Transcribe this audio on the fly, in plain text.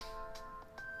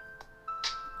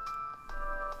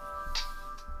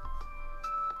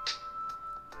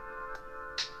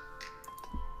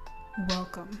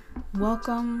Welcome,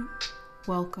 welcome,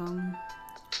 welcome,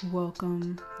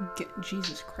 welcome.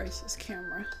 Jesus Christ, this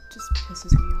camera just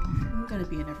pisses me off. I'm gonna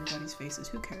be in everybody's faces.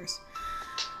 Who cares?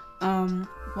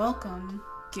 Welcome,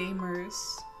 gamers,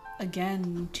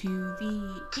 again to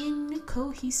the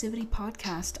Incohesivity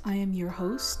podcast. I am your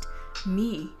host,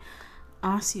 me,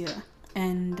 Asia,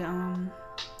 and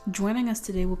joining us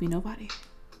today will be nobody.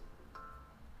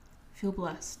 Feel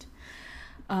blessed.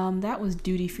 That was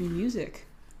Duty Free Music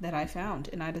that I found,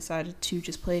 and I decided to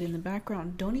just play it in the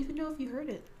background. Don't even know if you heard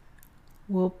it.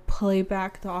 We'll play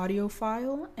back the audio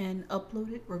file and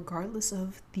upload it regardless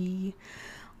of the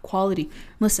quality.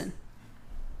 Listen,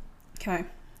 okay,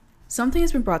 something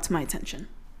has been brought to my attention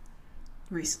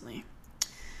recently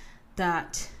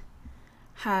that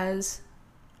has,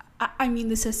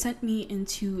 this has sent me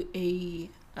into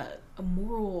a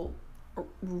moral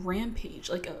rampage,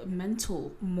 like a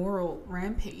mental moral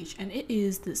rampage, and it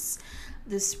is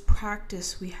this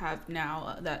practice we have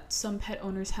now that some pet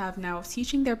owners have now of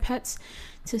teaching their pets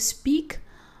to speak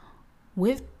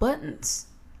with buttons.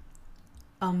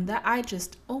 Oh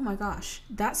my gosh,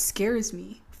 that scares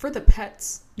me for the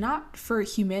pets, not for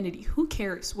humanity. Who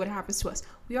cares what happens to us?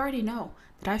 We already know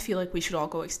that I feel like we should all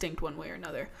go extinct one way or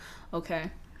another.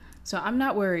 Okay, so I'm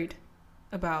not worried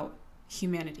about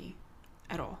humanity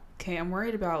at all. Okay, I'm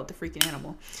worried about the freaking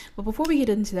animal. But before we get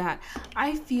into that,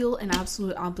 I feel an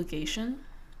absolute obligation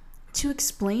to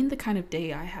explain the kind of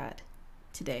day I had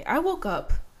today. I woke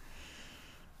up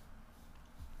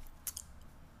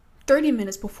 30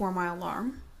 minutes before my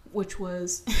alarm, which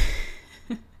was...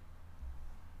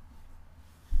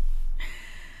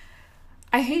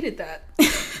 I hated that.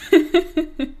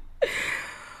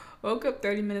 Woke up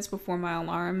 30 minutes before my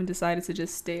alarm and decided to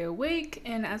just stay awake.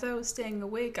 And as I was staying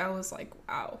awake, I was like,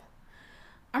 wow,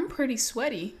 I'm pretty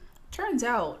sweaty. Turns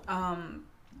out,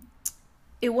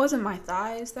 it wasn't my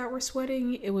thighs that were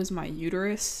sweating. It was my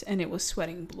uterus, and it was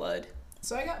sweating blood.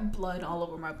 So I got blood all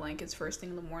over my blankets first thing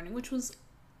in the morning, which was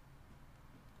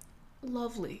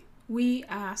lovely. We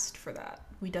asked for that.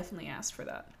 We definitely asked for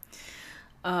that.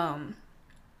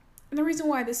 And the reason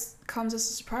why this comes as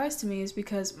a surprise to me is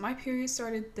because my period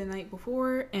started the night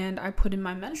before, and I put in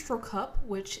my menstrual cup,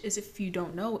 which is, if you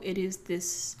don't know, it is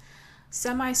this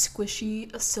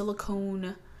semi-squishy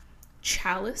silicone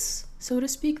chalice, so to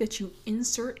speak, that you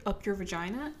insert up your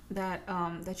vagina,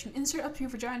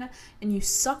 and you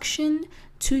suction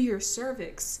to your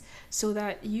cervix so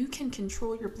that you can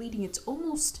control your bleeding. It's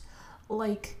almost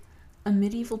like a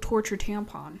medieval torture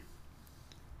tampon.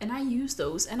 And I use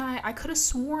those, and I could have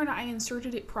sworn I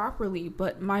inserted it properly,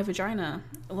 but my vagina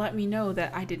let me know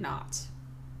that I did not.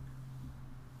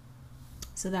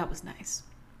 So that was nice.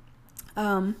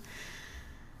 I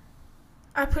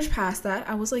pushed past that.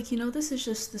 I was like, this is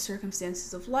just the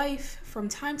circumstances of life. From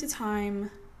time to time,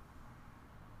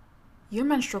 your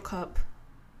menstrual cup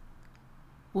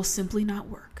will simply not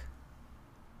work,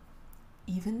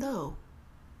 even though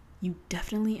you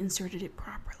definitely inserted it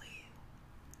properly.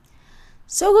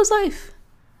 So goes life.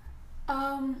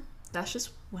 That's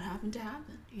just what happened to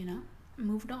happen, I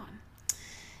moved on.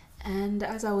 And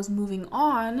as I was moving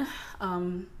on,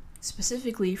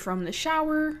 specifically from the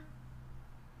shower,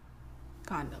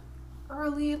 gotten up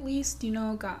early at least,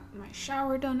 got my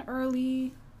shower done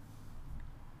early,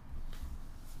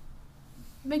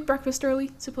 make breakfast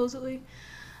early, supposedly.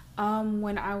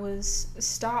 When I was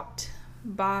stopped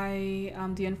by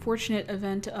the unfortunate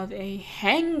event of a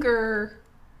hanger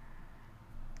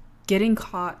getting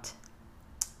caught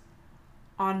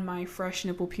on my fresh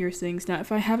nipple piercings. Now,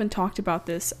 if I haven't talked about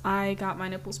this, I got my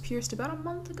nipples pierced about a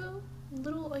month ago,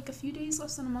 a few days,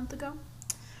 less than a month ago.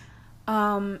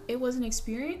 It was an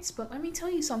experience, but let me tell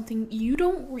you something.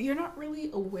 You're not really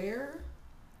aware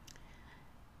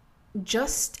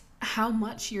just how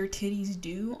much your titties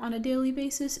do on a daily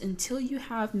basis until you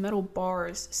have metal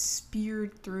bars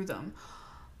speared through them.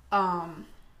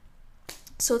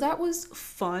 So that was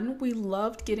fun. We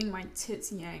loved getting my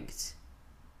tits yanked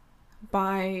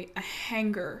by a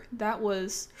hanger. That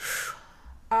was,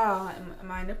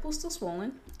 my nipple's still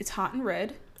swollen. It's hot and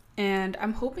red. And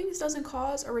I'm hoping this doesn't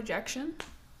cause a rejection,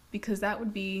 because that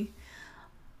would be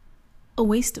a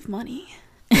waste of money.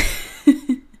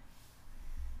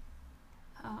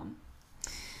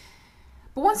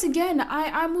 But once again,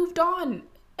 I moved on.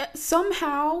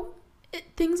 Somehow,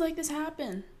 things like this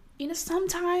happen.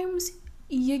 Sometimes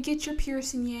you get your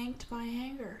piercing yanked by a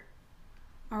hanger.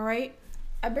 All right?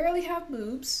 I barely have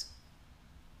boobs,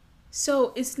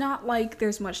 so it's not like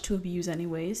there's much to abuse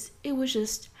anyways. It was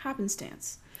just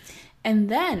happenstance. And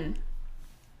then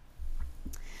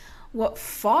what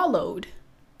followed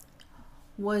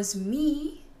was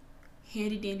me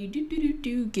handy dandy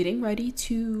do getting ready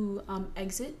to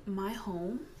exit my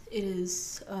home. It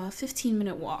is a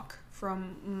 15-minute walk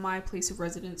from my place of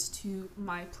residence to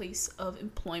my place of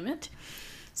employment.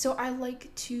 So I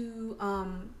like to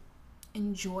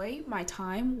enjoy my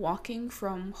time walking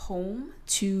from home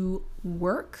to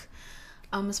work,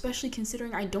 especially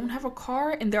considering I don't have a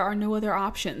car and there are no other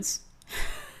options.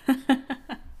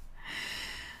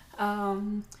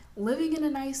 Living in a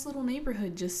nice little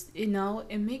neighborhood, just,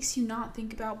 it makes you not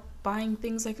think about buying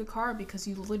things like a car because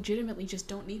you legitimately just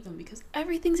don't need them because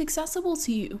everything's accessible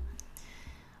to you.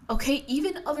 Okay,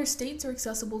 even other states are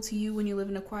accessible to you when you live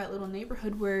in a quiet little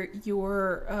neighborhood where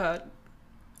your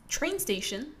train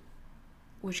station,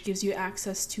 which gives you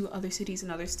access to other cities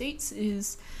and other states,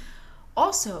 is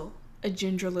also a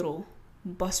ginger little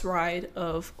bus ride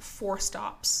of 4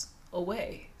 stops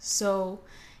away. So,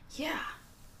 yeah.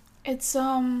 It's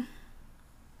I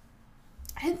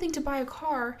didn't think to buy a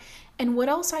car, and what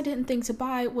else I didn't think to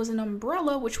buy was an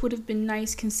umbrella, which would have been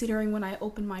nice considering when I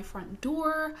opened my front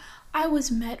door, I was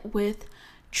met with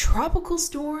Tropical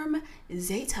Storm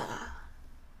Zeta.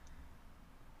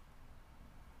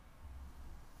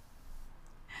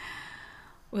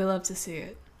 We love to see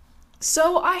it.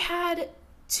 So I had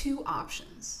 2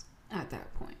 options at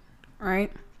that point,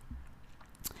 right?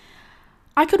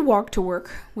 I could walk to work,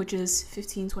 which is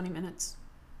 15-20 minutes,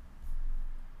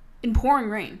 in pouring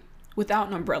rain without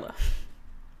an umbrella.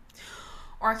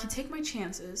 Or I could take my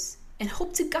chances and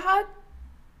hope to God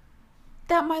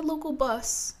that my local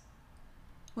bus,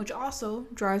 which also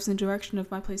drives in the direction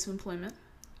of my place of employment,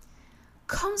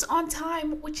 comes on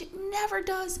time, which it never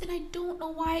does, and I don't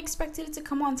know why I expected it to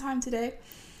come on time today.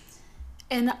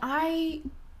 And I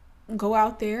go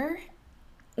out there,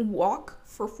 walk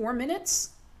for 4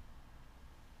 minutes.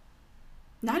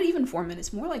 Not even 4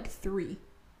 minutes, more like 3.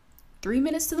 3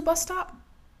 minutes to the bus stop.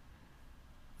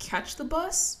 Catch the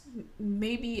bus,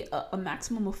 maybe a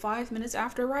maximum of 5 minutes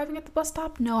after arriving at the bus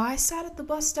stop. No, I sat at the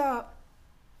bus stop.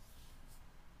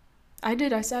 I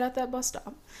sat at that bus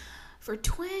stop for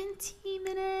 20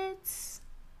 minutes.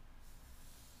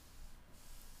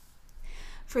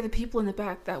 For the people in the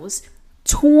back, that was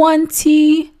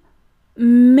 20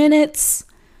 minutes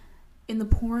in the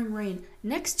pouring rain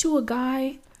next to a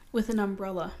guy with an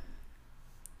umbrella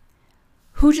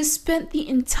who just spent the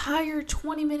entire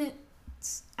 20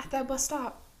 minutes at that bus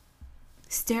stop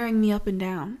staring me up and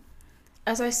down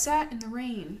as I sat in the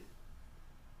rain,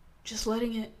 just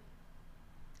letting it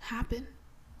happen.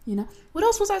 What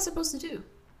else was I supposed to do?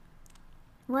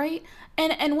 Right?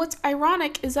 And what's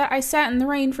ironic is that I sat in the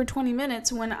rain for 20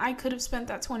 minutes when I could have spent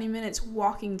that 20 minutes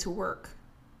walking to work.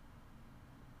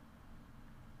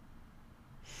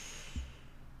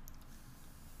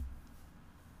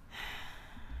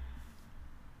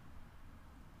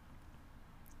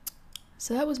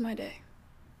 So that was my day.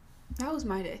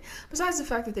 Besides the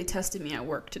fact that they tested me at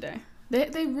work today.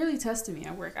 They really tested me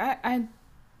at work.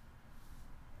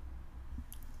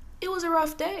 It was a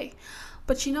rough day.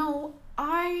 But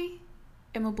I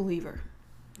am a believer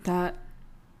that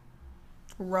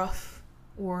rough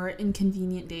or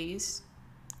inconvenient days,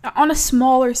 on a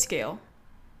smaller scale,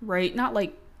 right? Not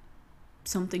like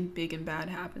something big and bad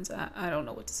happens. I don't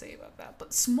know what to say about that.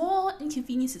 But small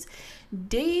inconveniences,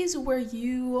 days where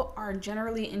you are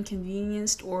generally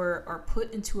inconvenienced or are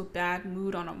put into a bad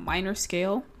mood on a minor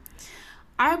scale,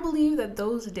 I believe that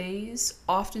those days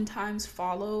oftentimes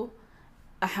follow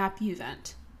a happy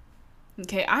event.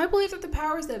 Okay, I believe that the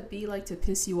powers that be like to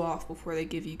piss you off before they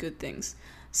give you good things.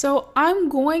 So I'm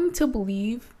going to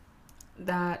believe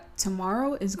that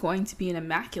tomorrow is going to be an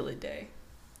immaculate day.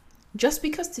 Just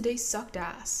because today sucked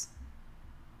ass.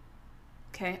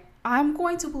 Okay, I'm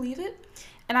going to believe it,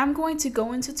 and I'm going to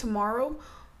go into tomorrow,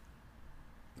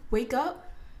 wake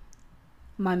up,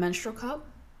 my menstrual cup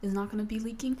is not going to be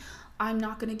leaking. I'm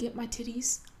not going to get my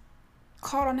titties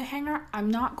caught on a hanger.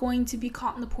 I'm not going to be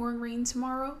caught in the pouring rain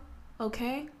tomorrow.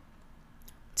 Okay?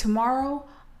 Tomorrow,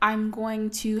 I'm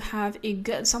going to have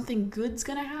something good's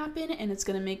gonna happen, and it's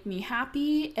gonna make me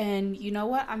happy. And you know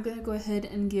what? I'm gonna go ahead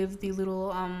and give the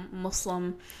little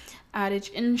Muslim adage,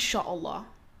 inshallah,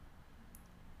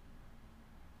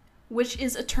 which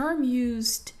is a term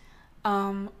used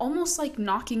almost like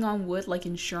knocking on wood, like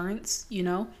insurance.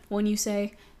 When you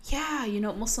say, yeah,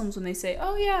 Muslims, when they say,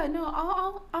 oh yeah, no,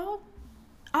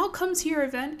 I'll come to your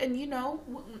event, and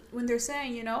when they're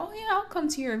saying, oh yeah, I'll come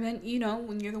to your event,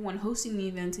 when you're the one hosting the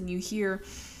event and you hear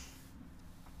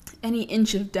any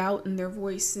inch of doubt in their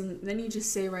voice, and then you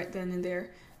just say right then and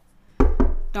there,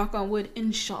 knock on wood,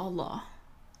 inshallah.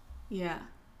 Yeah.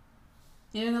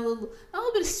 A little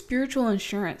bit of spiritual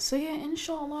insurance. So yeah,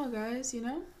 inshallah, guys,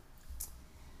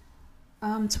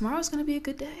 Tomorrow's gonna be a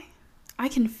good day. I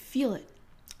can feel it.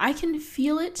 I can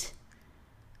feel it.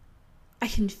 I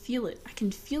can feel it. I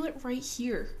can feel it right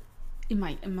here in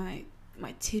my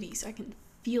titties. I can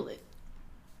feel it.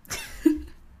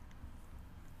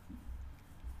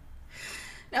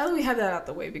 Now that we have that out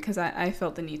the way, because I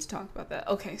felt the need to talk about that.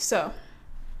 Okay, so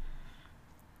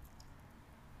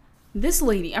this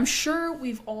lady, I'm sure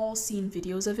we've all seen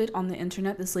videos of it on the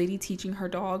internet. This lady teaching her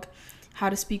dog how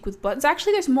to speak with buttons.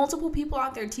 Actually, there's multiple people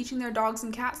out there teaching their dogs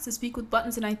and cats to speak with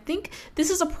buttons, and I think this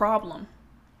is a problem.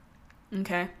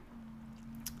 Okay?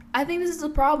 I think this is a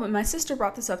problem. My sister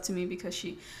brought this up to me because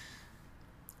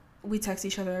we text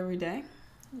each other every day.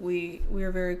 We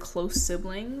are very close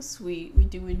siblings. We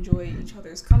do enjoy each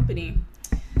other's company.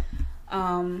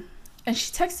 And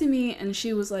she texted me and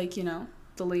she was like, you know,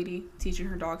 the lady teaching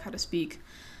her dog how to speak.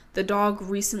 The dog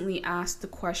recently asked the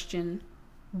question,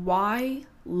 why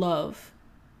love?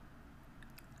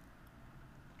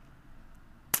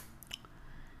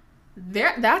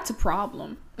 That's a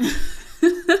problem.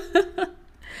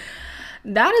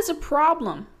 That is a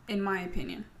problem, in my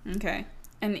opinion. Okay.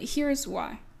 And here's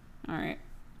why. All right.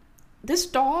 This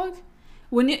dog,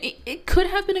 when it could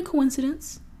have been a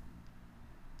coincidence.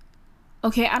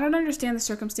 Okay, I don't understand the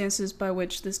circumstances by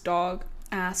which this dog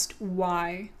asked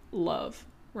why love,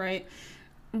 right?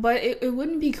 But it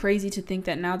wouldn't be crazy to think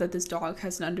that now that this dog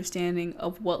has an understanding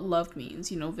of what love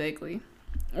means, you know, vaguely,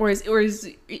 or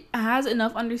has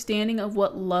enough understanding of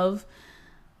what love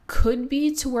could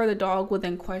be to where the dog would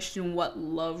then question what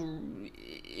love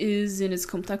is and its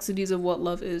complexities of what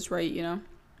love is, right? You know,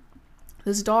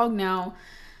 this dog now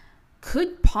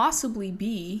could possibly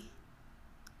be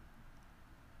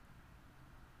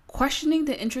questioning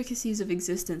the intricacies of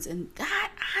existence, and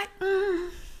that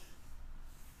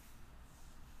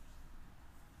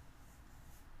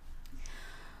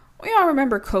we all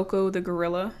remember Coco the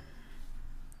gorilla.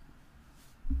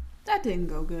 That didn't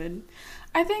go good.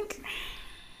 I think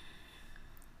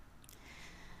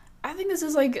this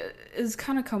is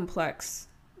kind of complex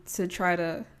to try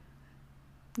to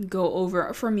go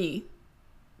over for me.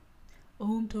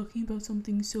 Oh, I'm talking about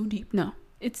something so deep. No,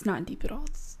 it's not deep at all.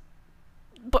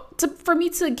 For me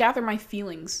to gather my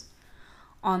feelings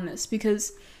on this,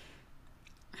 because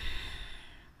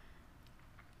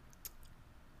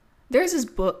there's this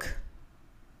book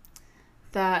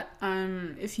that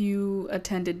if you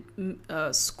attended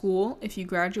school, if you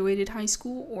graduated high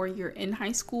school or you're in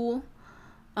high school,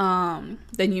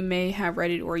 then you may have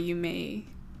read it, or you may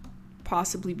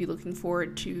possibly be looking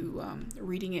forward to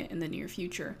reading it in the near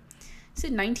future. Is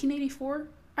it 1984?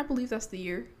 I believe that's the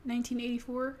year.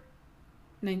 1984?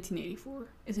 1984.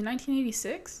 Is it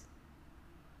 1986?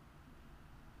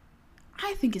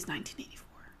 I think it's 1984.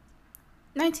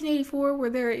 1984,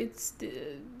 where it's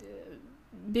the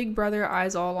Big Brother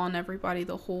eyes all on everybody,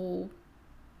 the whole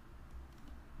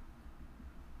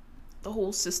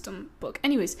system book.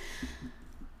 Anyways,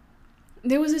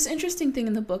 there was this interesting thing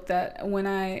in the book that when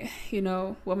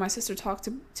my sister talked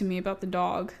to me about the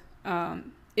dog,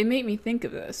 it made me think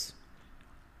of this.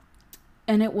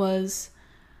 And it was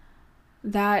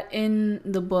that in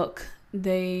the book, in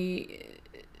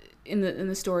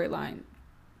the storyline,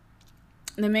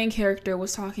 the main character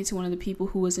was talking to one of the people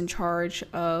who was in charge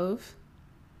of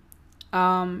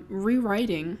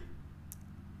rewriting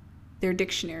their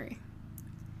dictionary.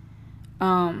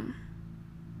 And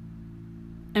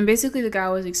basically the guy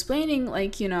was explaining,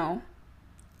 like, you know,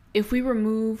 if we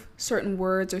remove certain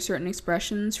words or certain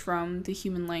expressions from the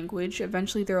human language,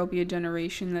 eventually there will be a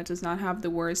generation that does not have the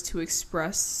words to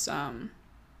express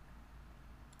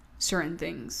certain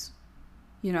things.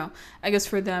 You know, I guess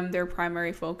for them, their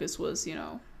primary focus was, you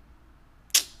know,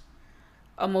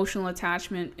 emotional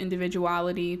attachment,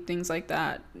 individuality, things like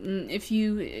that.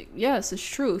 Yes, it's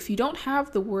true. If you don't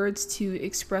have the words to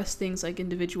express things like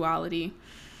individuality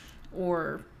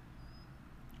or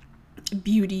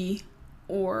beauty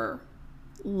or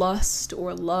lust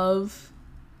or love,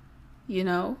 you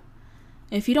know,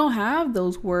 if you don't have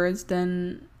those words,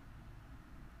 then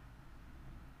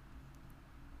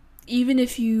even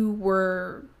if you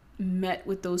were met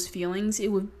with those feelings, it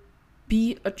would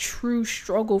be a true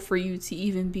struggle for you to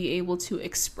even be able to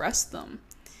express them,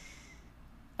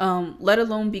 let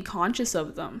alone be conscious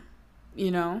of them,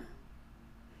 you know?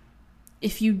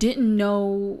 If you didn't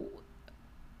know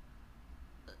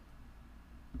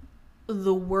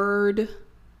the word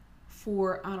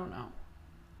for, I don't know,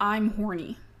 I'm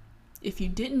horny. If you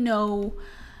didn't know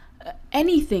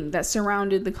anything that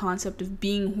surrounded the concept of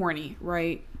being horny,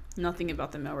 right? Nothing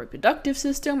about the male reproductive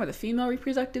system or the female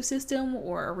reproductive system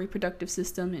or a reproductive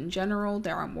system in general.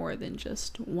 There are more than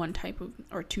just one type of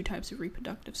or two types of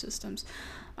reproductive systems.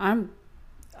 I'm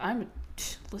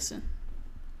listen,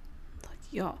 like,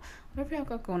 y'all, whatever y'all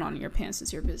got going on in your pants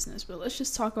is your business, but let's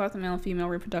just talk about the male and female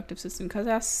reproductive system, because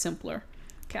that's simpler.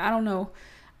 Okay, I don't know.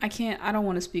 I don't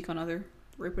want to speak on other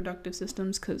reproductive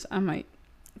systems because I might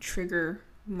trigger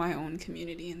my own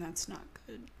community, and that's not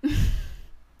good.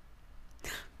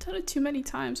 I've done it too many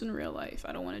times in real life.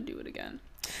 I don't want to do it again.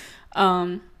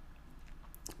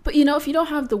 But if you don't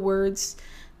have the words,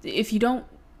 if you don't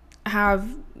have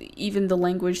even the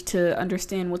language to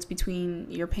understand what's between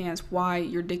your pants, why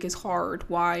your dick is hard,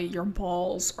 why your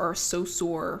balls are so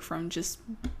sore from just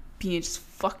being just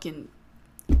fucking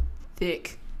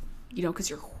thick, because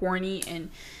you're horny,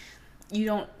 and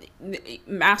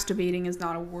masturbating is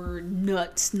not a word,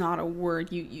 nuts not a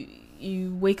word.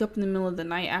 You wake up in the middle of the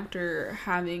night after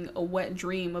having a wet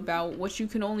dream about what you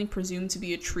can only presume to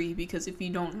be a tree, because if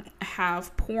you don't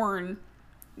have porn,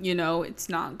 it's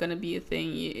not gonna be a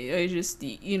thing. It's just,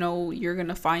 you're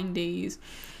gonna find days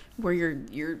where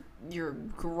you're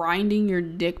grinding your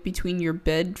dick between your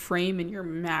bed frame and your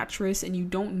mattress, and you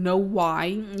don't know why,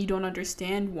 and you don't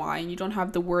understand why, and you don't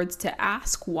have the words to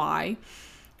ask why,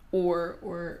 or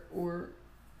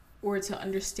to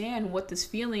understand what this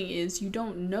feeling is. You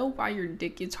don't know why your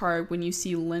dick gets hard when you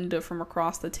see Linda from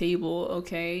across the table,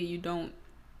 okay? You don't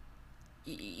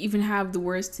even have the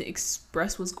words to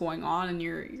express what's going on in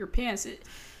your pants.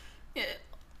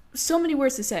 So many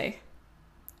words to say.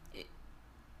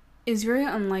 It's very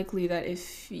unlikely that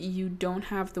if you don't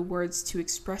have the words to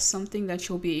express something, that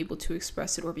you'll be able to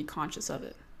express it or be conscious of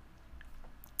it.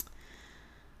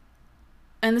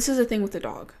 And this is the thing with the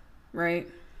dog, right?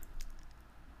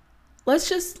 Let's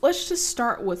just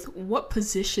start with what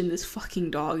position this fucking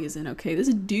dog is in, okay? This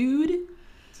dude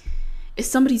is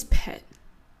somebody's pet,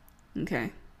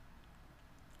 okay?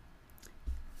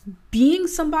 Being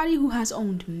somebody who has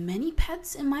owned many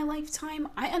pets in my lifetime,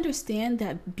 I understand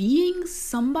that being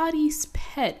somebody's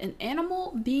pet, an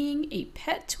animal being a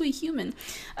pet to a human,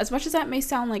 as much as that may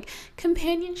sound like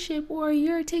companionship, or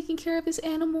you're taking care of this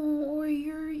animal, or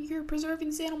you're preserving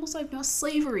this animal's life, no,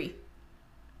 slavery.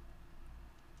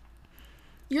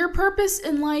 Your purpose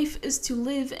in life is to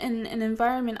live in an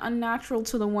environment unnatural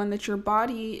to the one that your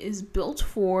body is built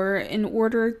for, in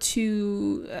order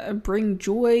to bring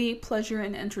joy, pleasure,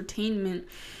 and entertainment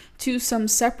to some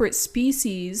separate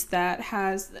species that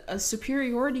has a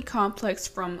superiority complex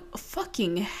from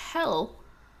fucking hell.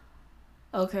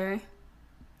 Okay?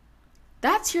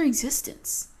 That's your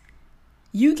existence.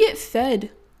 You get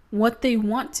fed what they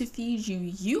want to feed you.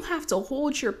 You have to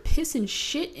hold your piss and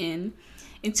shit in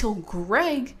until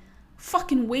Greg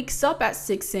fucking wakes up at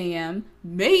 6 a.m.,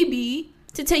 maybe,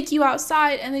 to take you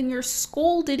outside, and then you're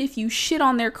scolded if you shit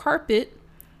on their carpet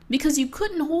because you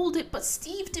couldn't hold it, but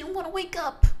Steve didn't want to wake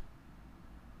up.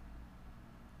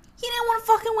 He didn't want to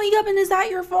fucking wake up, and is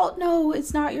that your fault? No,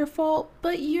 it's not your fault,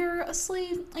 but you're a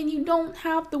slave, and you don't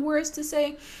have the words to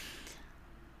say,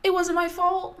 it wasn't my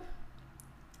fault.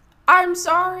 I'm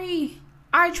sorry.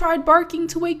 I tried barking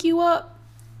to wake you up.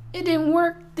 It didn't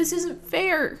work. This isn't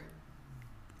fair.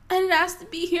 I didn't ask to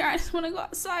be here. I just want to go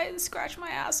outside and scratch my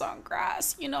ass on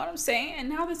grass. You know what I'm saying? And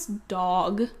now this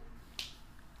dog,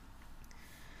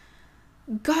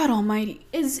 God almighty,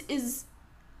 is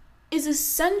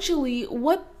essentially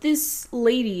what this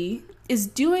lady is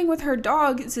doing with her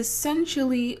dog, is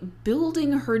essentially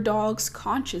building her dog's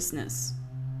consciousness.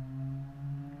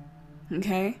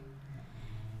 Okay?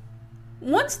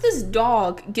 Once this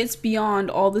dog gets beyond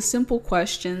all the simple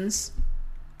questions,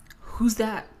 who's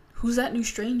that? Who's that new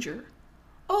stranger?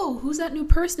 Oh, who's that new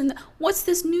person? What's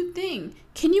this new thing?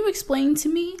 Can you explain to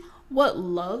me what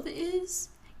love is?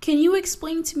 Can you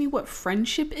explain to me what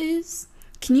friendship is?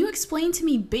 Can you explain to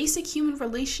me basic human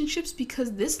relationships?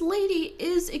 Because this lady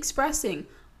is expressing,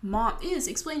 mom is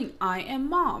explaining, I am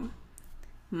mom.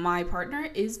 My partner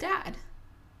is dad.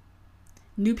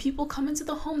 New people come into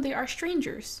the home, they are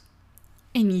strangers.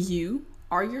 And you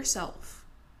are yourself.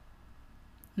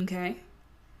 Okay?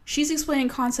 She's explaining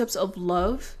concepts of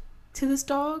love to this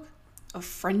dog, of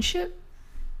friendship.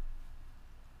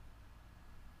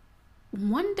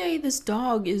 One day this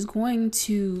dog is going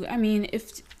to,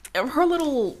 if her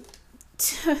little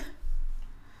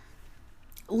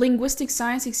linguistic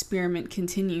science experiment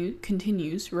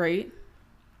continues, right?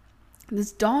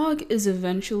 This dog is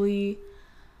eventually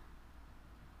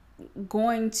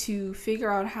going to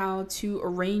figure out how to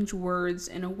arrange words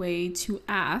in a way to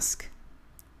ask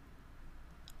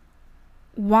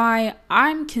why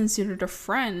I'm considered a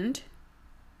friend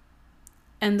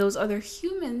and those other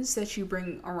humans that you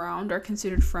bring around are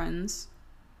considered friends,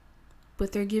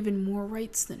 but they're given more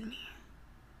rights than me.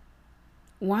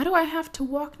 Why do I have to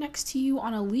walk next to you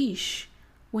on a leash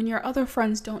when your other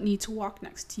friends don't need to walk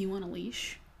next to you on a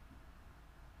leash?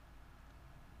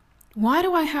 Why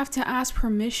do I have to ask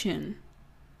permission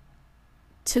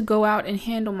to go out and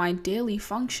handle my daily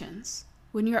functions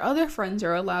when your other friends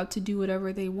are allowed to do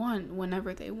whatever they want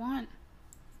whenever they want?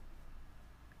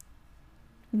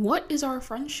 What is our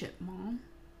friendship, Mom?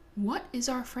 What is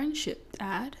our friendship,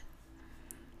 Dad?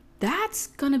 That's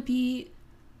gonna be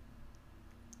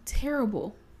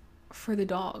terrible for the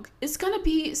dog. It's gonna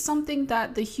be something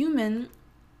that the human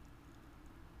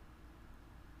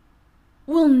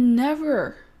will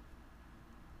never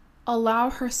allow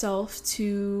herself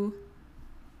to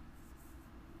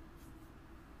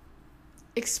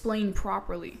explain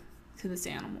properly to this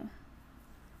animal.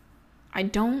 I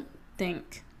don't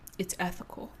think it's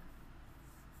ethical.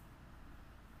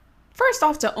 First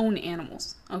off, to own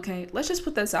animals, okay? Let's just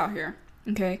put this out here,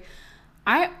 okay?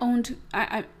 I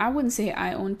wouldn't say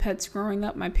I owned pets growing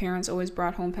up. My parents always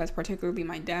brought home pets, particularly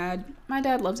my dad. My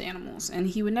dad loves animals, and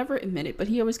he would never admit it, but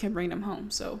he always kept bringing them home,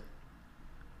 so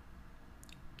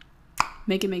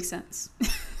make it make sense.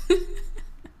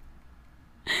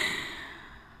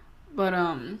 But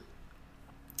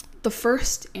the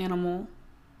first animal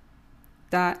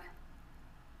that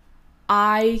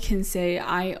I can say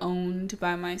I owned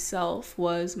by myself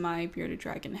was my bearded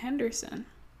dragon, Henderson.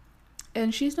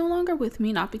 And she's no longer with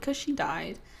me, not because she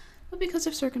died, but because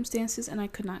of circumstances, and I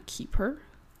could not keep her.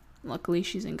 Luckily,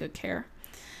 she's in good care.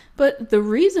 But the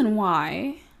reason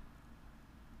why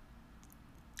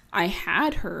I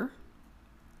had her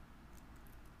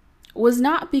was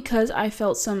not because I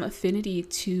felt some affinity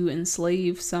to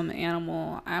enslave some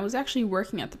animal. I was actually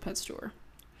working at the pet store.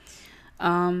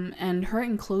 And her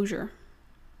enclosure.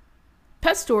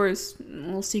 Pet stores, a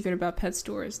little secret about pet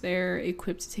stores, they're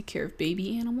equipped to take care of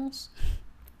baby animals,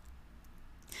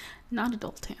 not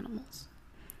adult animals.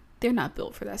 They're not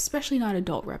built for that, especially not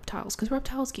adult reptiles, because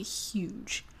reptiles get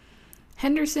huge.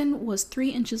 Henderson was 3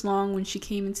 inches long when she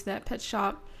came into that pet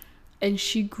shop, and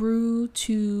she grew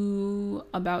to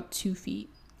about 2 feet,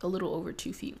 a little over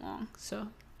 2 feet long. So,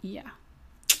 yeah.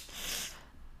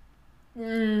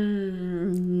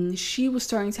 She was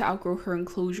starting to outgrow her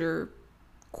enclosure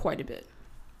quite a bit.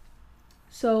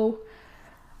 So,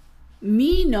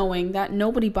 me knowing that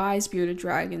nobody buys bearded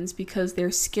dragons because they're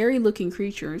scary looking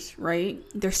creatures, right?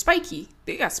 They're spiky.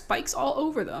 They got spikes all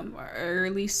over them, or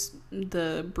at least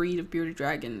the breed of bearded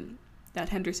dragon that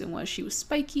Henderson was. She was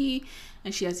spiky,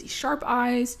 and she has these sharp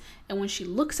eyes, and when she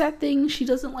looks at things, she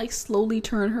doesn't like slowly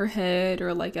turn her head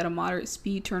or like at a moderate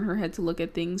speed turn her head to look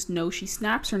at things. No, she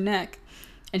snaps her neck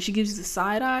and she gives you the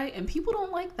side eye, and people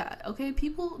don't like that, okay?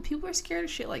 People are scared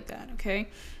of shit like that, okay?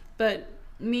 But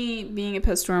me being a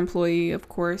pet store employee, of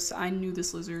course, I knew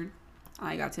this lizard.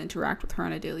 I got to interact with her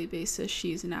on a daily basis.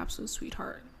 She's an absolute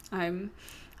sweetheart. I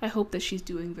hope that she's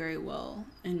doing very well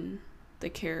in the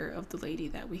care of the lady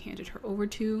that we handed her over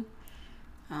to,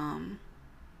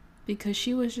 because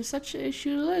she was just she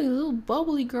was like a little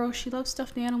bubbly girl. She loved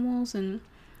stuffed animals, and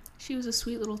she was a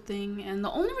sweet little thing. And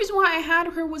the only reason why I had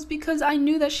her was because I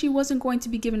knew that she wasn't going to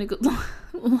be given a good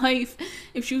life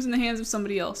if she was in the hands of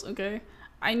somebody else, okay?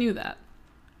 I knew that.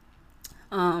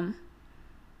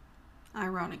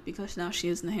 Ironic, because now she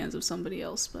is in the hands of somebody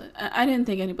else, but I didn't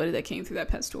think anybody that came through that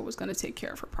pet store was going to take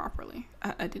care of her properly.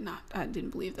 I did not. I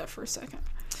didn't believe that for a second.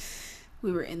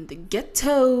 We were in the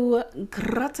ghetto.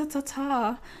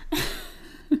 Gratata.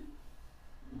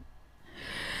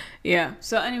 Yeah,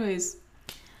 so anyways,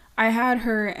 I had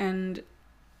her, and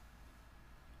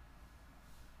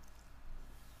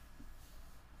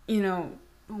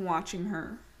watching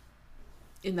her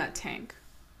in that tank,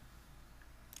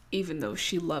 even though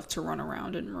she loved to run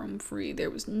around and roam free, there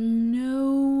was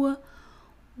no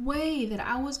way that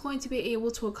I was going to be able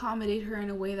to accommodate her in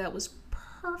a way that was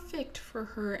perfect for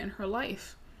her and her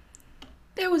life.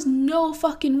 There was no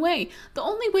fucking way. The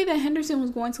only way that Henderson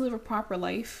was going to live a proper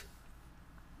life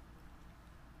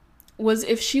was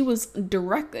if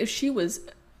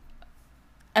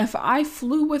I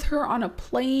flew with her on a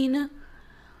plane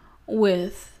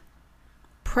with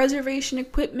preservation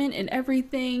equipment and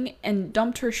everything and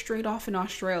dumped her straight off in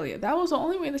Australia. That was the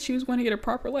only way that she was going to get a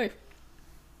proper life.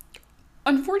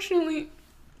 Unfortunately,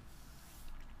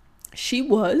 she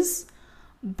was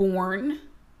born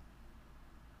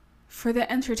for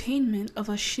the entertainment of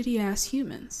us shitty ass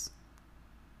humans.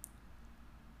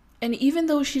 And even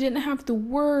though she didn't have the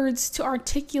words to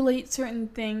articulate certain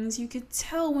things, you could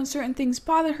tell when certain things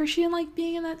bothered her. She didn't like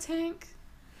being in that tank.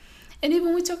 And even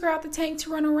when we took her out the tank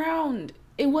to run around,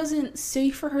 it wasn't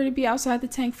safe for her to be outside the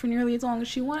tank for nearly as long as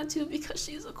she wanted to, because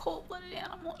she's a cold-blooded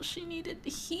animal. She needed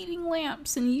heating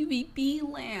lamps and UVB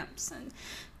lamps and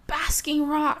basking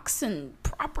rocks and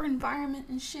proper environment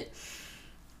and shit.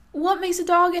 What makes a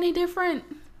dog any different?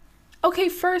 Okay,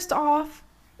 first off,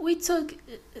 we took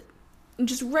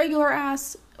just regular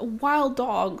ass wild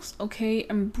dogs, okay,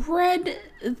 and bred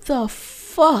the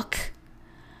fuck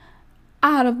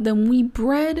out of them. We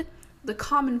bred the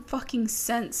common fucking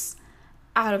sense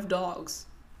out of dogs,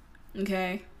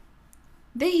 okay?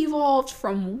 They evolved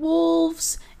from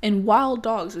wolves and wild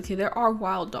dogs, okay? There are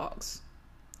wild dogs.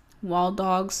 Wild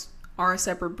dogs are a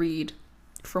separate breed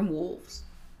from wolves.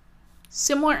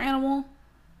 Similar animal,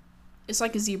 it's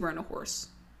like a zebra and a horse.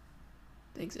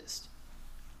 They exist.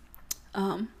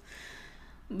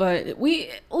 But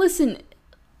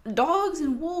dogs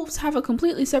and wolves have a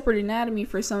completely separate anatomy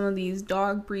for some of these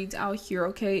dog breeds out here,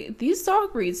 okay? These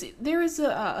dog breeds, there is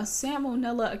a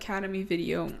Salmonella Academy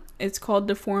video. It's called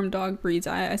Deformed Dog Breeds.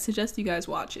 I suggest you guys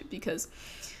watch it because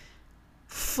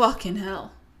fucking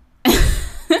hell.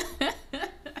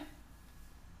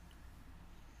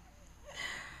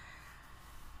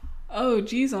 Oh,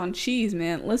 geez on cheese,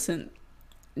 man. Listen,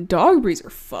 dog breeds are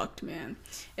fucked, man.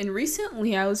 And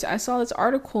recently I saw this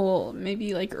article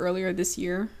maybe like earlier this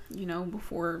year,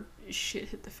 before shit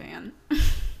hit the fan.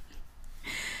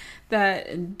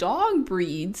 that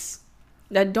dogs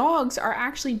are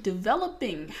actually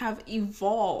developing, have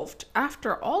evolved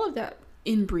after all of that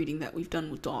inbreeding that we've done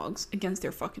with dogs against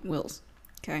their fucking wills.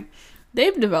 Okay?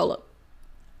 They've developed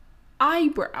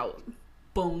eyebrow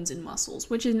bones and muscles,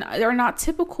 which are not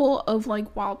typical of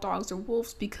like wild dogs or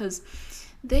wolves, because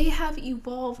they have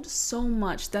evolved so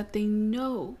much that they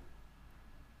know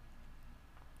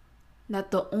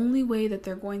that the only way that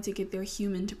they're going to get their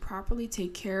human to properly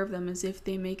take care of them is if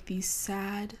they make these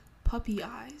sad puppy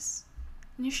eyes.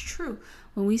 And it's true.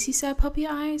 When we see sad puppy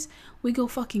eyes, we go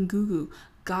fucking goo-goo,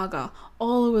 gaga,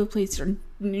 all over the place. Or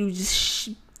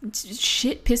just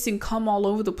shit, piss, and cum all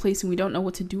over the place, and we don't know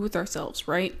what to do with ourselves,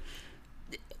 right?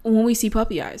 When we see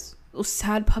puppy eyes, those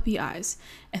sad puppy eyes.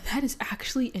 And that is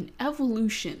actually an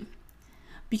evolution,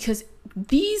 because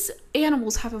these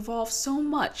animals have evolved so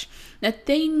much that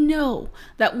they know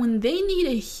that when they need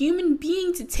a human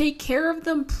being to take care of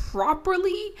them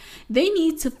properly, they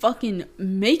need to fucking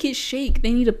make it shake.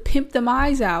 They need to pimp them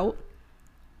eyes out,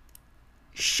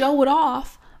 show it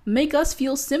off, make us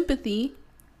feel sympathy,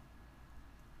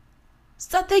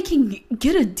 so that they can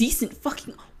get a decent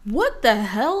fucking... What the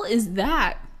hell is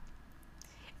that?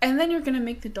 And then you're gonna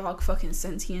make the dog fucking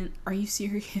sentient. Are you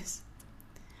serious?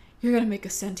 You're gonna make a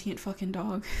sentient fucking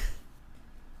dog.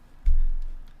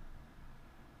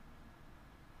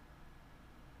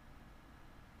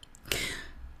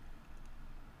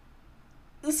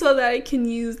 So that I can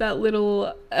use that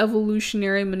little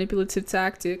evolutionary manipulative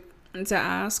tactic to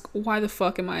ask, why the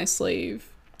fuck am I a slave?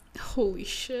 Holy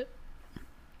shit.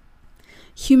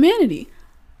 Humanity.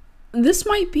 This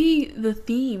might be the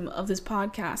theme of this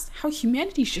podcast. How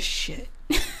humanity's just shit.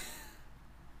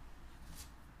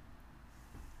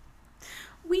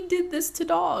 We did this to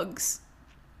dogs.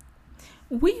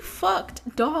 We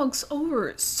fucked dogs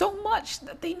over so much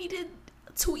that they needed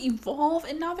to evolve,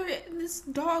 and now this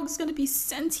dog's gonna be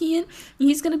sentient.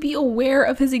 He's gonna be aware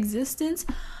of his existence.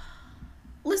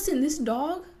 Listen, this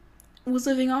dog was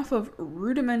living off of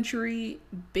rudimentary,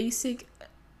 basic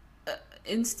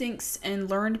instincts and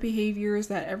learned behaviors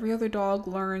that every other dog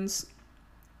learns.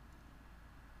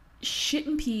 Shit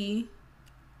and pee,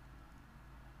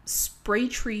 spray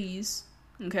trees,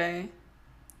 okay,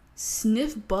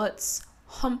 sniff butts,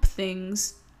 hump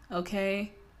things,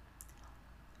 okay,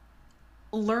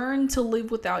 learn to live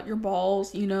without your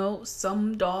balls.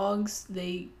 Some dogs,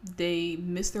 they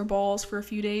miss their balls for a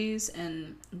few days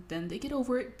and then they get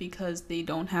over it because they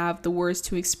don't have the words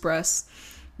to express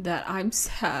that I'm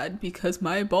sad because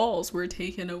my balls were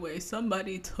taken away.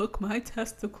 Somebody took my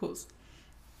testicles.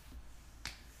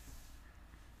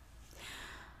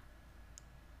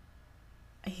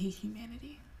 I hate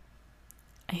humanity.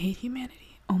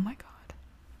 Oh my god.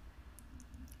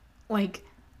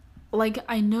 Like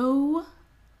I know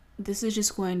this is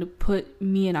just going to put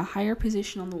me in a higher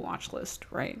position on the watch list,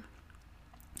 right?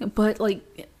 But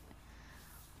like,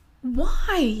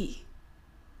 why?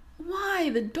 Why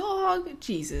the dog?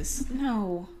 Jesus,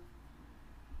 no.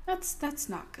 That's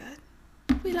not good.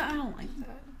 I don't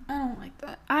like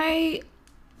that. I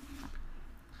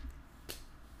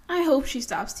hope she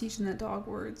stops teaching that dog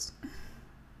words.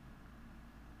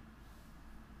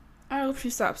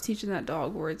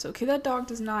 Okay, that dog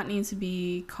does not need to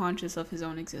be conscious of his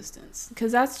own existence,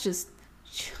 because that's just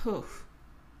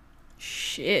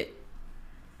shit.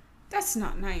 That's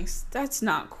not nice. That's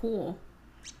not cool.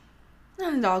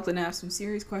 And the dog's gonna ask some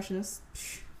serious questions.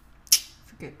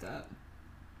 Forget that.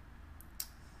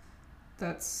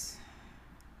 That's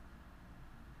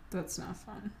not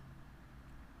fun.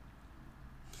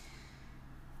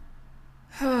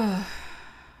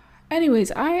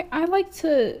 Anyways, I like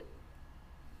to,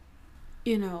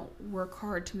 work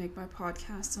hard to make my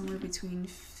podcast somewhere between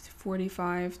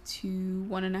 45 to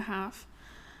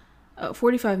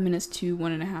 45 minutes to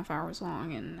 1.5 hours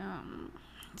long, and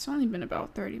it's only been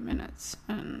about 30 minutes,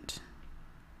 and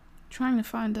trying to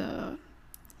find a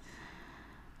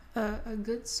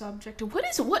good subject.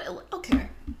 Okay.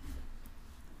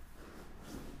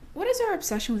 What is our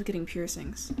obsession with getting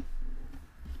piercings?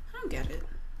 I don't get it.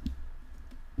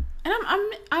 And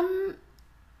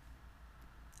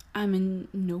I'm in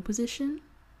no position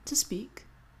to speak.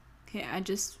 Okay, I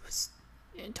just was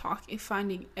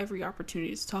finding every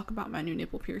opportunity to talk about my new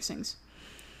nipple piercings.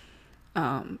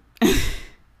 I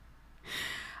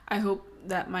hope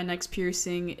that my next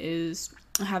piercing is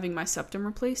having my septum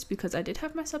replaced, because I did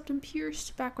have my septum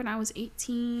pierced back when I was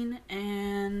 18,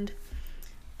 and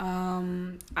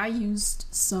I used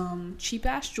some cheap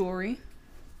ass jewelry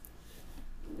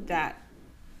that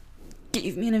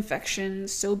gave me an infection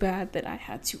so bad that I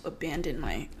had to abandon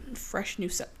my fresh new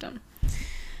septum.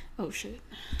 Oh shit.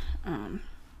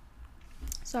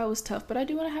 So that was tough, but I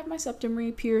do want to have my septum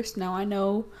re-pierced. Now I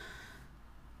know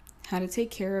how to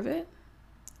take care of it.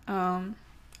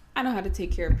 I know how to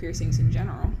take care of piercings in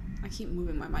general. I keep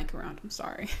moving my mic around. I'm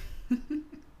sorry.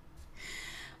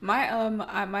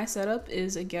 My setup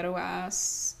is a ghetto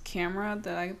ass camera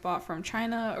that I bought from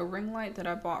China, a ring light that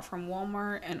I bought from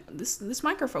Walmart, and this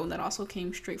microphone that also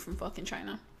came straight from fucking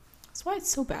China. That's why it's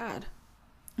so bad.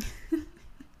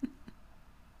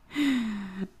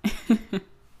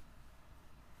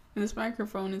 This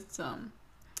microphone is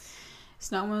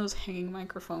it's not one of those hanging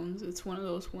microphones. It's one of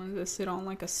those ones that sit on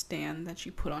like a stand that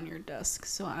you put on your desk.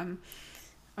 So I'm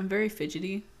very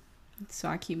fidgety. So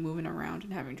I keep moving around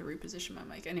and having to reposition my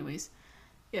mic. Anyways,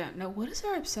 yeah, no, what is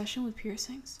our obsession with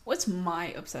piercings? What's my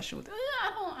obsession with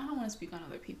I don't want to speak on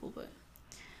other people, but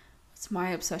what's my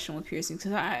obsession with piercings?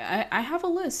 Because I have a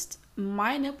list.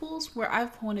 My nipples, where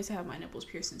I've wanted to have my nipples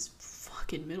pierced since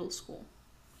fucking middle school.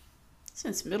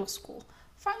 Since middle school.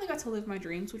 Finally got to live my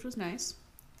dreams, which was nice.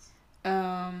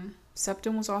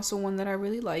 Septum was also one that I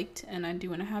really liked, and I do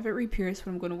want to have it re-pierced,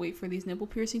 but I'm going to wait for these nipple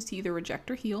piercings to either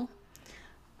reject or heal.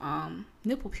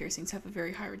 Nipple piercings have a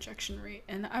very high rejection rate,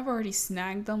 and I've already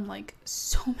snagged them like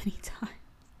so many times.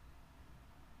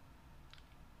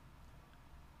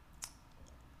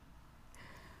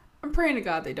 I'm praying to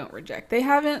God they don't reject. They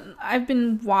haven't. I've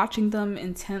been watching them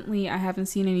intently. I haven't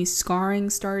seen any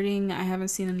scarring starting. I haven't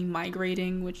seen any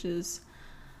migrating, which is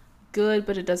good,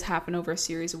 but it does happen over a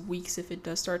series of weeks if it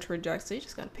does start to reject, so you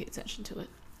just gotta pay attention to it.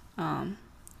 And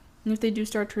if they do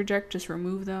start to reject, just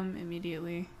remove them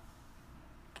immediately.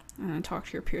 And talk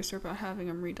to your piercer about having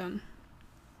them redone.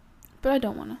 But I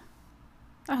don't want to.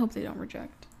 I hope they don't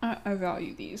reject. I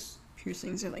value these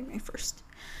piercings. They're like my first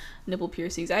nipple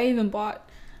piercings. I even bought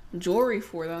jewelry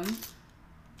for them.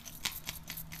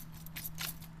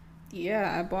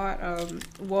 Yeah, I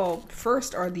bought,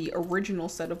 first are the original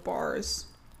set of bars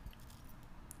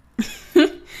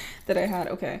that I had.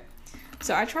 Okay.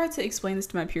 So I tried to explain this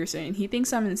to my piercer, and he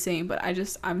thinks I'm insane, but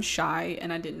I'm shy,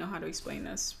 and I didn't know how to explain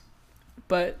this.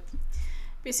 But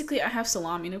basically, I have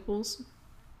salami nipples.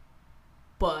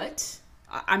 But,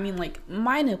 I mean, like,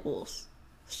 my nipples.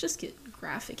 Let's just get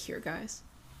graphic here, guys.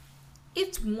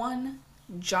 It's one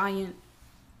giant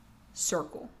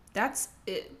circle. That's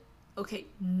it. Okay,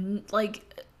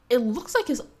 like, it looks like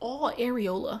it's all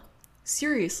areola.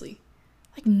 Seriously.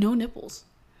 Like, no nipples.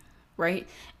 Right?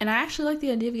 And I actually like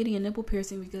the idea of getting a nipple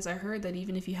piercing, because I heard that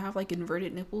even if you have, like,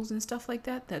 inverted nipples and stuff like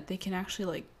that, that they can actually,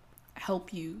 like,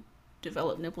 help you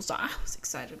develop nipples. So I was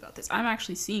excited about this. I'm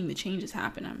actually seeing the changes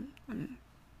happen. I'm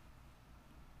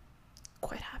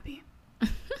quite happy.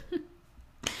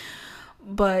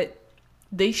 But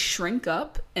they shrink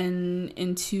up and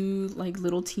into like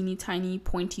little teeny tiny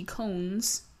pointy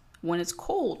cones when it's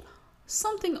cold.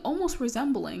 Something almost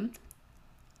resembling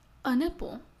a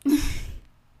nipple.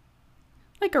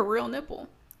 Like a real nipple.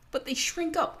 But they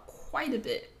shrink up quite a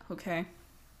bit, okay?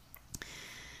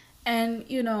 And,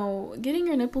 getting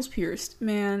your nipples pierced,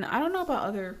 man, I don't know about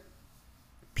other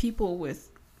people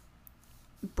with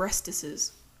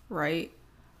breastises, right?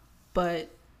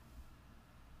 But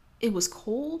it was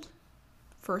cold,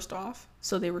 first off,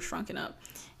 so they were shrunken up.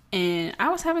 And I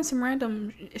was having some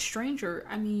random stranger,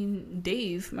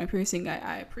 Dave, my piercing guy,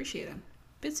 I appreciate him.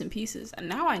 Bits and pieces. And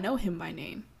now I know him by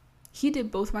name. He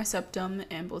did both my septum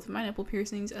and both of my nipple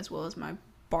piercings, as well as my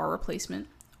bar replacement.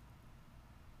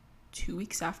 2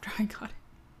 weeks after I got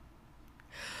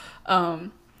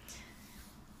it.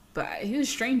 But he was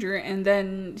a stranger. And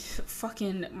then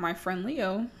fucking my friend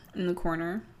Leo in the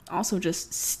corner also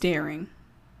just staring,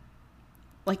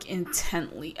 like,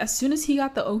 intently. As soon as he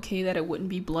got the okay that it wouldn't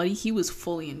be bloody, he was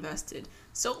fully invested.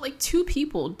 So, like, two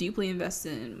people deeply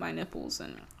invested in my nipples,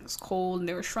 and it was cold and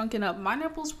they were shrunken up. My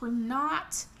nipples were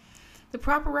not the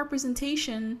proper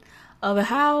representation of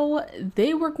how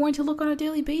they were going to look on a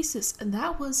daily basis, and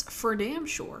that was for damn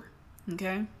sure.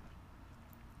 Okay.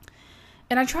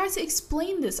 And I tried to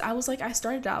explain this. I was like, I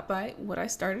started out by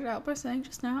saying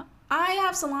just now. I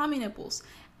have salami nipples.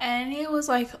 And he was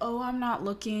like, oh, I'm not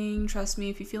looking. Trust me,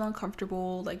 if you feel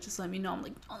uncomfortable, like, just let me know. I'm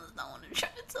like, oh, that's not what I'm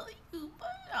trying to tell you. But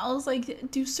I was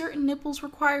like, do certain nipples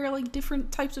require, like,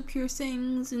 different types of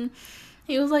piercings? And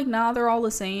he was like, nah, they're all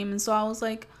the same. And so I was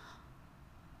like,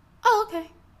 oh, okay.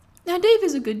 Now, Dave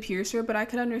is a good piercer, but I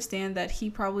could understand that he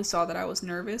probably saw that I was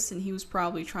nervous, and he was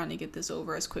probably trying to get this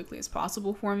over as quickly as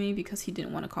possible for me because he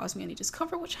didn't want to cause me any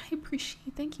discomfort, which I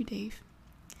appreciate. Thank you, Dave.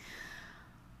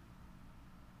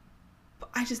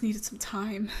 But I just needed some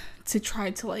time to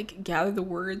try to, like, gather the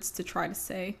words to try to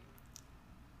say,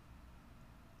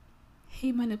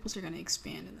 hey, my nipples are going to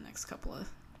expand in the next couple of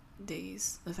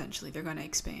days. Eventually, they're going to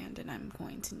expand, and I'm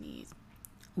going to need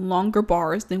longer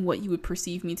bars than what you would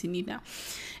perceive me to need now.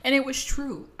 And it was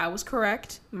true. I was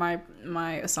correct. My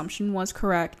assumption was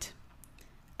correct.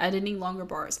 I didn't need longer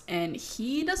bars. And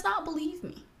he does not believe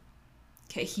me.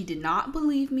 Okay, he did not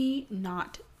believe me,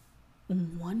 not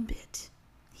one bit.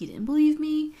 He didn't believe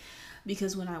me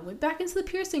because when I went back into the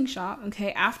piercing shop,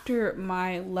 okay, after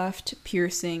my left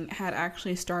piercing had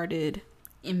actually started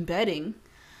embedding,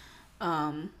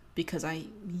 because I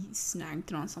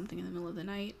snagged it on something in the middle of the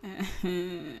night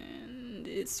and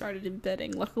it started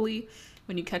embedding. Luckily,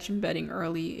 when you catch embedding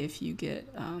early, if you get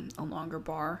a longer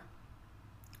bar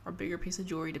or bigger piece of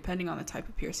jewelry, depending on the type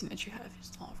of piercing that you have,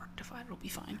 it's all rectified. It'll be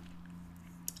fine.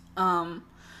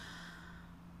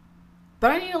 But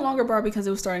I need a longer bar because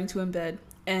it was starting to embed.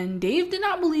 And Dave did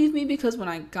not believe me because when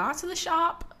I got to the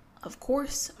shop, of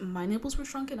course, my nipples were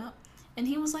shrunken up. And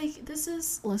he was like,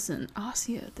 listen,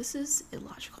 Asia, this is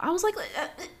illogical. I was like,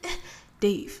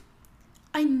 Dave,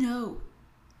 I know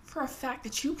for a fact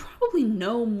that you probably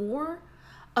know more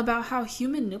about how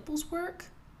human nipples work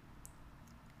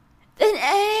than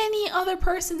any other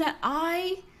person that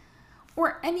I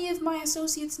or any of my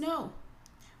associates know.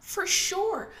 For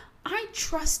sure. I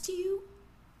trust you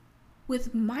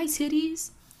with my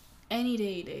titties any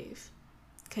day, Dave.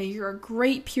 Okay, you're a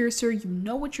great piercer. You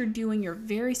know what you're doing. You're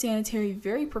very sanitary,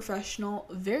 very professional,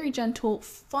 very gentle,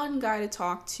 fun guy to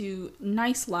talk to,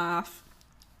 nice laugh,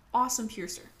 awesome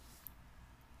piercer.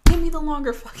 Give me the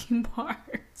longer fucking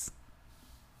bars.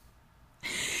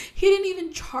 He didn't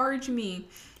even charge me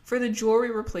for the jewelry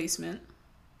replacement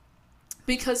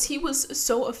because he was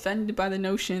so offended by the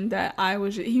notion that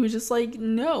he was just like,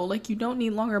 no, like, you don't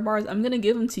need longer bars. I'm going to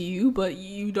give them to you, but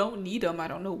you don't need them. I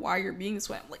don't know why you're being this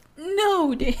way. I'm like,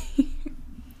 no, Dave.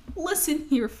 Listen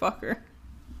here, fucker.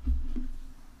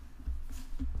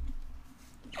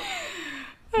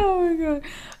 Oh my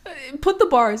God. Put the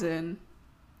bars in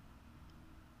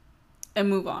and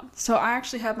move on. So I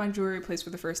actually had my jewelry replaced for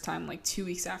the first time like 2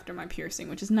 weeks after my piercing,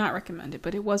 which is not recommended,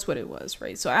 but it was what it was,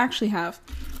 right? So I actually have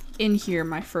in here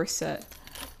my first set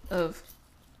of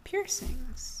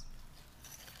piercings.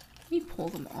 Let me pull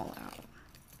them all out.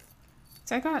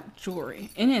 So I got jewelry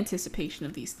in anticipation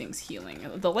of these things healing.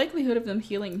 The likelihood of them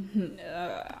healing,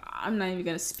 I'm not even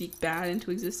going to speak bad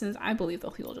into existence. I believe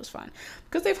they'll heal just fine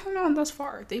because they've hung on thus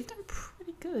far. They've done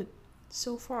pretty good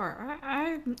so far.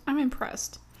 I'm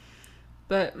impressed.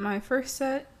 But my first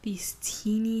set, these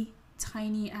teeny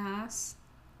tiny ass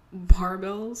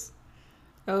barbells.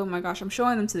 Oh my gosh, I'm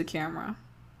showing them to the camera.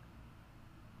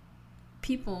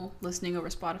 People listening over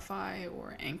Spotify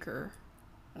or Anchor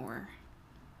or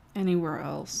anywhere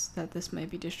else that this may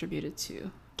be distributed to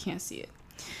can't see it.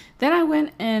 Then I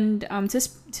went and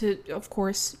to of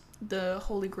course the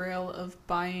holy grail of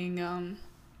buying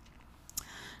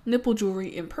nipple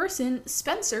jewelry in person,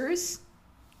 Spencer's.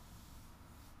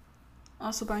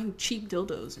 Also buying cheap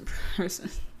dildos in person.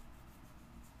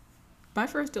 My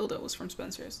first dildo was from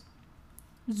Spencer's.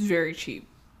 It was very cheap.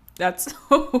 That's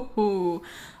oh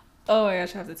my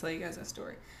gosh, I have to tell you guys that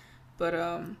story. But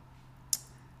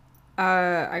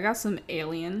I got some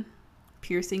alien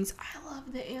piercings. I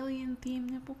love the alien themed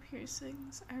nipple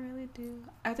piercings. I really do.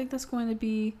 I think that's going to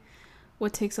be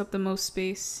what takes up the most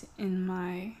space in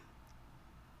my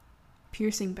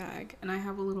piercing bag. And I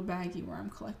have a little baggie where I'm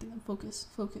collecting them. Focus.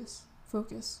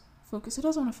 It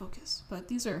doesn't want to focus, but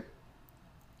these are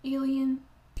alien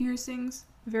piercings.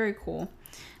 Very cool.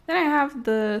 Then I have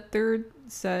the third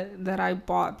set that I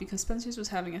bought because Spencer's was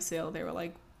having a sale. They were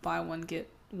like buy one, get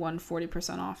one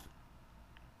 40% off.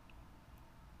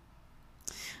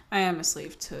 I am a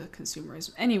slave to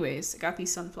consumerism. Anyways, I got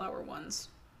these sunflower ones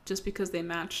just because they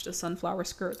matched a sunflower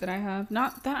skirt that I have.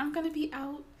 Not that I'm gonna be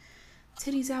out,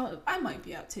 titties out. I might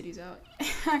be out, titties out.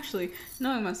 Actually,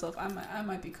 knowing myself, I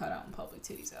might be cut out in public,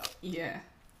 titties out. Yeah.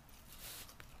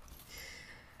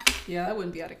 Yeah, that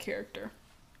wouldn't be out of character.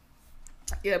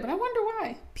 Yeah, but I wonder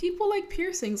why. People like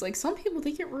piercings. Like, some people,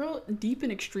 they get real deep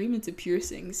and extreme into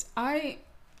piercings. I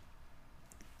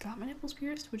got my nipples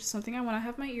pierced, which is something I want. I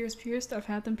have my ears pierced. I've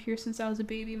had them pierced since I was a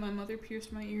baby. My mother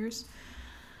pierced my ears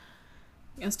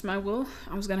against my will.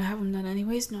 I was gonna have them done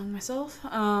anyways, knowing myself.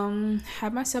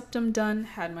 Had my septum done.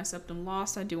 Had my septum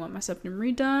lost. I do want my septum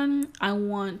redone. I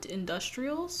want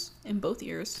industrials in both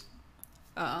ears.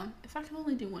 If I can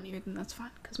only do one ear, then that's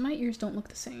fine, because my ears don't look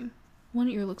the same. One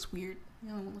ear looks weird.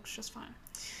 The other one looks just fine.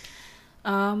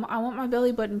 I want my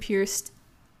belly button pierced,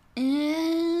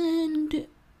 and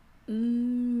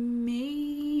maybe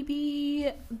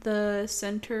the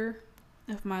center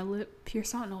of my lip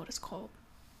pierced. I don't know what it's called.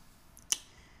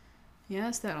 Yeah,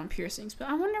 it's that on piercings. But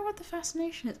I wonder what the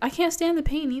fascination is. I can't stand the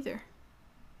pain either.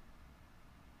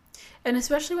 And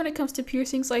especially when it comes to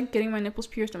piercings, like getting my nipples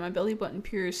pierced or my belly button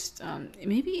pierced,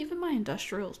 maybe even my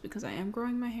industrials, because I am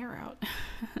growing my hair out.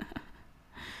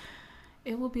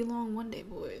 It will be long one day,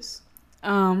 boys.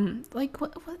 Like,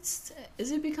 what's... Is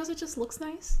it because it just looks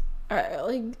nice?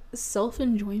 Like,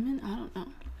 self-enjoyment? I don't know.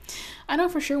 I know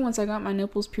for sure once I got my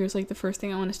nipples pierced, like, the first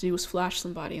thing I wanted to do was flash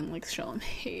somebody and, like, show them,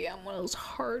 hey, I'm one of those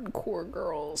hardcore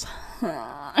girls.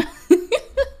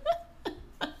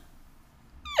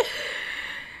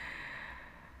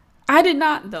 I did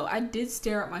not, though. I did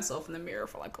stare at myself in the mirror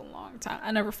for, like, a long time.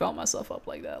 I never felt myself up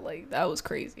like that. Like, that was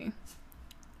crazy.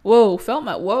 Whoa,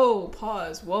 whoa,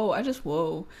 pause, whoa,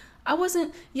 whoa. I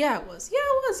wasn't, yeah, I was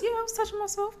touching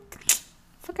myself.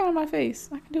 Fuck out of my face.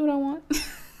 I can do what I want.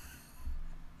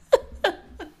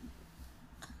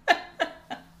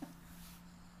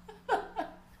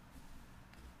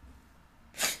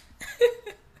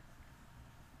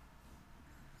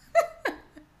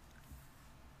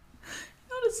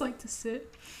 It's like to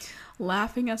sit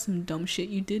laughing at some dumb shit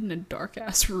you did in a dark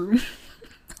ass room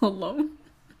alone.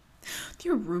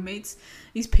 Your roommates,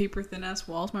 these paper thin ass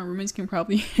walls, my roommates can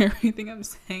probably hear everything I'm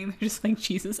saying. They're just like,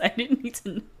 Jesus, I didn't need to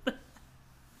know that.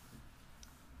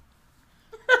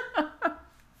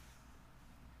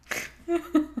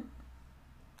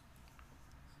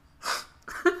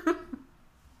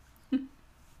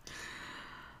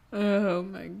 Oh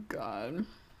my god.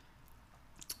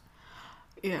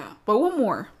 Yeah, but one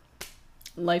more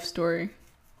life story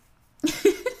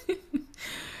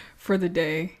for the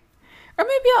day. Or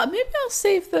maybe I'll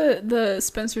save the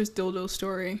Spencer's dildo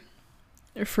story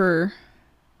for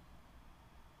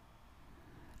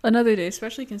another day,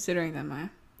 especially considering that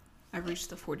I've reached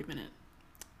the 40-minute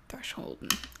threshold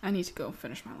and I need to go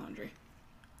finish my laundry.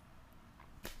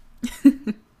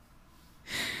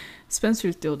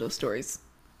 Spencer's dildo stories.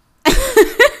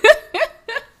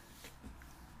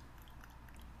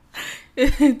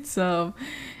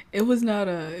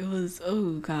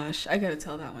 Oh gosh, I gotta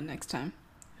tell that one next time.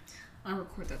 I'll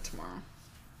record that tomorrow.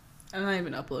 I'm not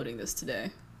even uploading this today.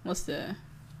 What's the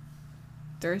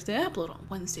Thursday? I upload on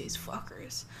Wednesdays,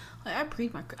 fuckers. Like,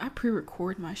 I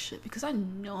pre-record my shit because I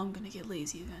know I'm gonna get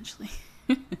lazy eventually.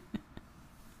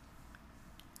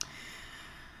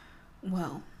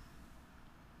 Well,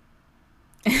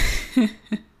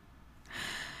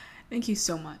 thank you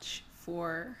so much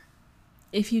for,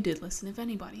 if you did listen, if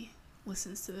anybody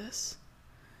listens to this,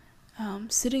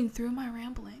 sitting through my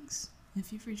ramblings.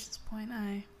 If you've reached this point,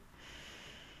 I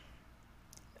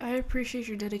appreciate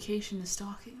your dedication to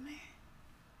stalking me.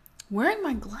 Wearing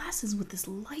my glasses with this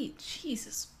light,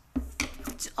 Jesus.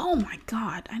 Oh my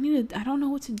god, I don't know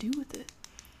what to do with it.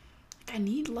 Like, I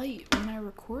need light when I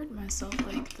record myself,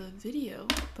 like the video,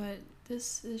 but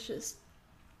this is just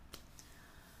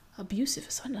abusive.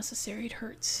 It's unnecessary. It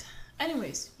hurts.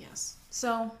 Anyways, yes.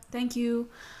 So, thank you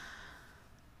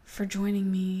for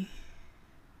joining me.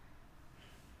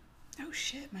 Oh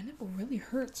shit, my nipple really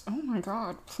hurts. Oh my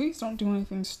god, please don't do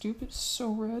anything stupid. It's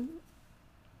so red.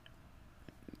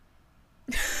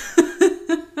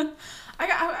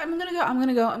 I'm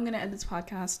gonna end this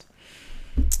podcast.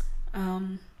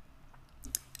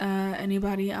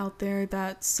 Anybody out there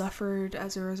that suffered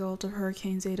as a result of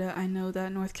Hurricane Zeta, I know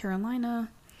that North Carolina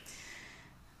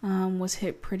was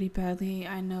hit pretty badly.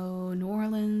 I know New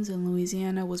Orleans and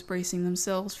Louisiana was bracing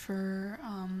themselves for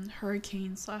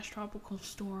hurricane/tropical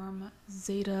storm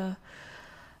Zeta.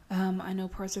 I know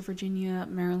parts of Virginia,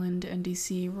 Maryland, and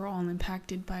DC were all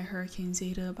impacted by Hurricane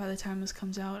Zeta. By the time this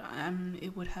comes out,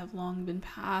 it would have long been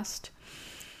past.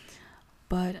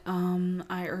 But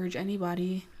I urge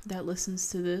anybody that listens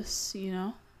to this,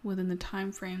 within the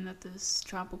time frame that this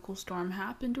tropical storm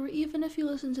happened, or even if you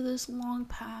listen to this long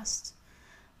past,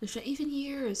 even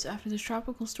years after this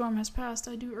tropical storm has passed,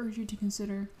 I do urge you to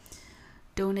consider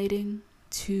donating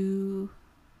to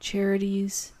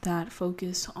charities that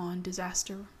focus on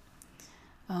disaster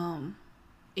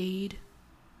aid,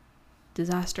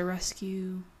 disaster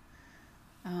rescue,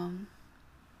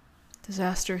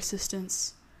 disaster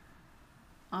assistance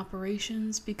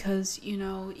operations, because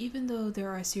even though there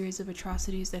are a series of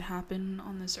atrocities that happen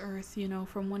on this earth,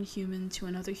 from one human to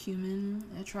another human,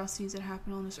 atrocities that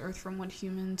happen on this earth from one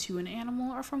human to an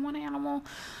animal, or from one animal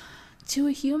to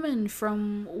a human,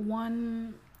 from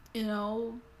one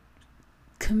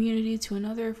community to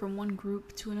another, from one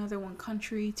group to another, one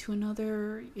country to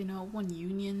another, one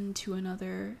union to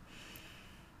another.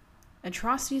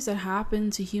 Atrocities that happen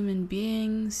to human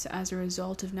beings as a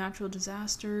result of natural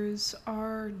disasters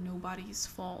are nobody's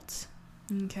fault.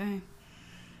 Okay?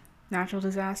 Natural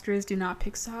disasters do not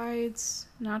pick sides.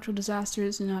 Natural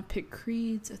disasters do not pick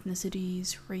creeds,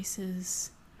 ethnicities, races.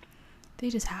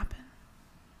 They just happen.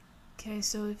 Okay,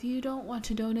 so if you don't want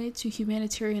to donate to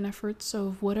humanitarian efforts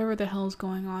of whatever the hell is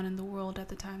going on in the world at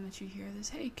the time that you hear this,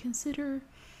 hey, consider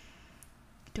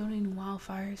donating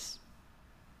wildfires,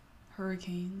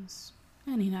 hurricanes,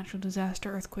 any natural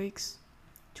disaster, earthquakes,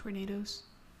 tornadoes,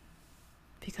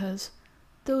 because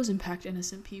those impact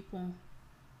innocent people.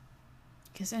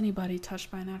 Because anybody touched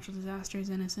by a natural disaster is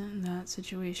innocent in that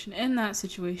situation. Okay, in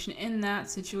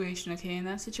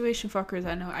that situation, fuckers,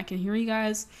 I know, I can hear you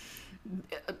guys.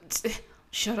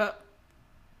 Shut up.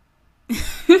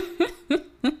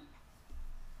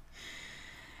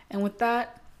 And with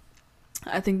that,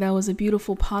 I think that was a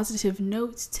beautiful positive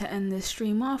note to end this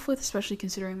stream off with, especially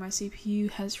considering my CPU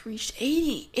has reached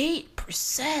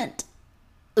 88%.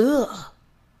 Ugh.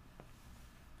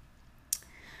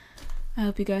 I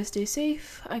hope you guys stay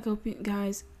safe. I'm gonna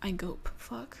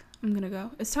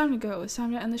go. It's time to go. It's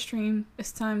time to end the stream.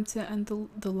 It's time to end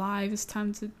the live. It's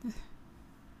time to...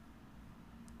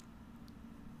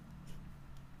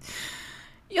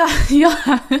 Yeah.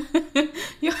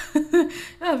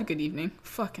 Have a good evening.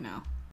 Fucking hell.